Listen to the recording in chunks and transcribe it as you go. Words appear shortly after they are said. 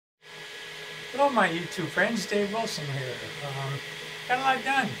Hello my YouTube friends, Dave Wilson here. Got a lot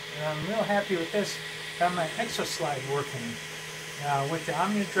done. I'm real happy with this. Got my Exoslide working with the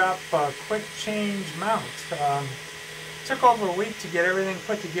OmniaDrop quick change mount. Took over a week to get everything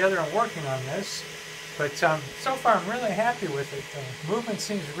put together and working on this, but so far I'm really happy with it. The movement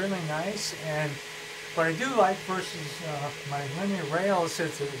seems really nice, and what I do like versus my linear rails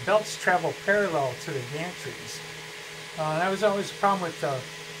is that the belts travel parallel to the gantries. That was always a problem with the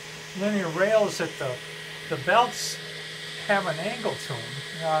linear rails, that the belts have an angle to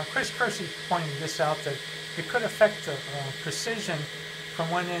them. Chris Kersey pointed this out, that it could affect the precision from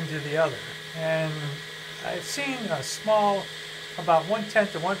one end to the other. And I've seen a small, about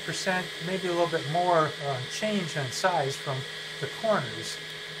 1/10 to 1%, maybe a little bit more change in size from the corners.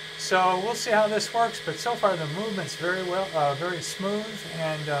 So we'll see how this works, but so far the movement's very well, very smooth,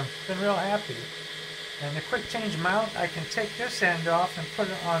 and been real happy. And the quick change mount, I can take this end off and put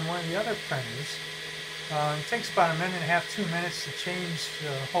it on one of the other printers. It takes about 1.5 to 2 minutes to change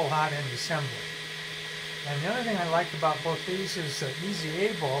the whole hot end assembly. And the other thing I like about both these is the Easy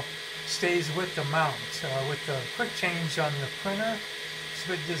Able stays with the mount. With the quick change on the printer,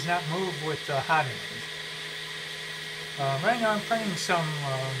 so it does not move with the hot end. Right now I'm printing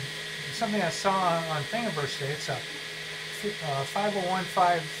something I saw on Thingiverse today. It's a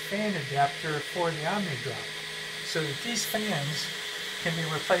 5015 fan adapter for the OmniaDrop, so that these fans can be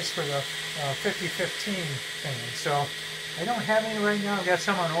replaced with a 5015 fan. So I don't have any right now. I've got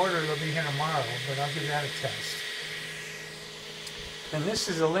some on order. They'll be here tomorrow, but I'll give that a test. And this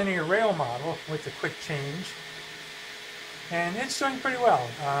is a linear rail model with the quick change, and it's doing pretty well.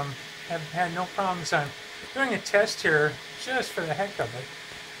 I've had no problems. I'm doing a test here just for the heck of it.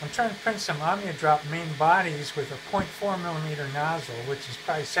 I'm trying to print some OmniaDrop main bodies with a 0.4mm nozzle, which is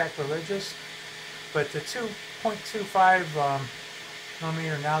probably sacrilegious, but the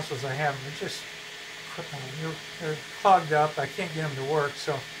 2.25mm nozzles I have are just they're clogged up. I can't get them to work,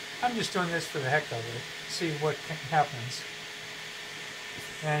 so I'm just doing this for the heck of it, see what happens.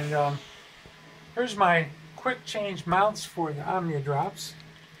 And here's my quick change mounts for the OmniaDrops.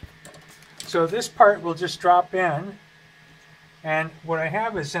 So this part will just drop in, and what I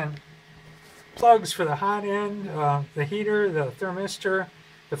have is then plugs for the hot end, the heater, the thermistor,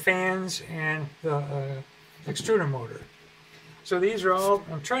 the fans, and the extruder motor. So these are all,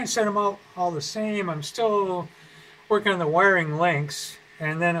 I'm trying to set them all the same. I'm still working on the wiring links,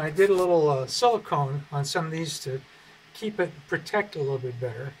 and then I did a little silicone on some of these to keep it, protect a little bit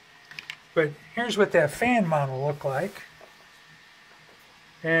better. But here's what that fan mount will look like.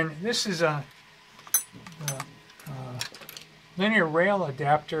 And this is a linear rail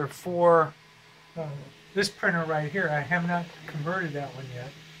adapter for this printer right here. I have not converted that one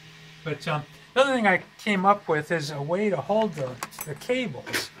yet. But the other thing I came up with is a way to hold the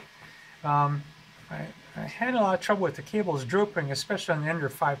cables. I had a lot of trouble with the cables drooping, especially on the Ender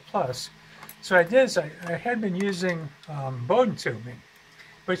 5+. So what I did is I had been using Bowden tubing,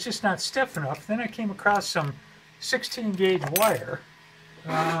 but it's just not stiff enough. Then I came across some 16 gauge wire.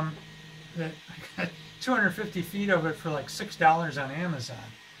 That I got 250 feet of it for like $6 on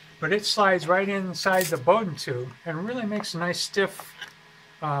Amazon, but it slides right inside the Bowden tube and really makes a nice stiff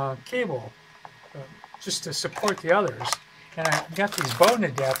cable just to support the others. And I got these Bowden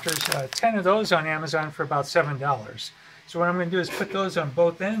adapters, 10 of those on Amazon for about $7. So what I'm going to do is put those on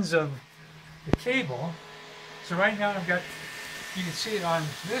both ends of the cable. So right now I've got, you can see it on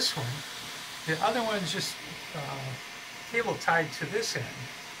this one. The other one's just cable tied to this end,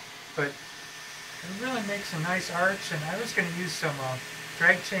 but it really makes a nice arch. And I was going to use some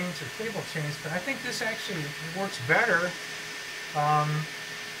drag chains or cable chains, but I think this actually works better,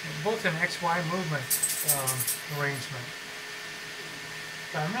 both in XY movement arrangement.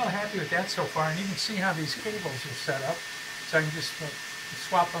 So I'm really happy with that so far, and you can see how these cables are set up, so I can just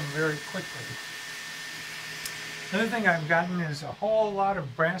swap them very quickly. Another thing I've gotten is a whole lot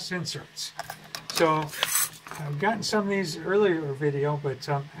of brass inserts. So I've gotten some of these earlier video, but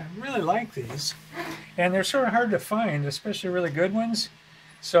I really like these, and they're sort of hard to find, especially really good ones.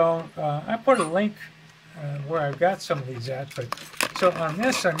 So I put a link where I've got some of these at. But so on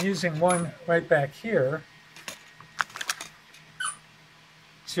this, I'm using one right back here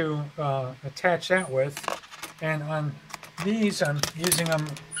to attach that with, and on these I'm using them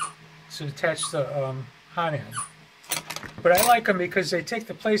to attach the hot end. But I like them because they take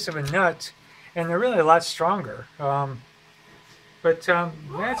the place of a nut, and they're really a lot stronger. But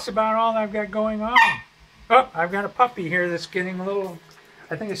that's about all I've got going on. Oh, I've got a puppy here that's getting a little,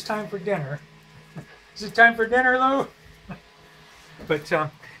 I think it's time for dinner. Is it time for dinner, Lou? But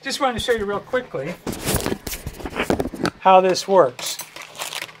just wanted to show you real quickly how this works.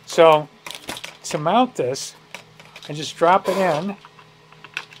 So to mount this, I just drop it in, and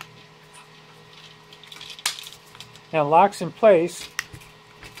it locks in place,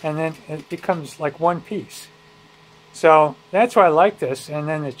 and then it becomes like one piece. So that's why I like this. And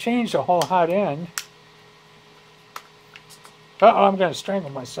then to change the whole hot end, uh-oh, I'm going to strangle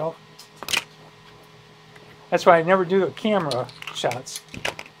myself. That's why I never do the camera shots.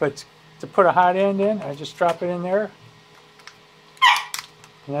 But to put a hot end in, I just drop it in there.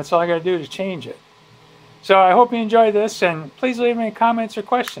 And that's all I got to do to change it. So I hope you enjoyed this, and please leave any comments or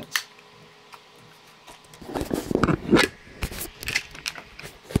questions.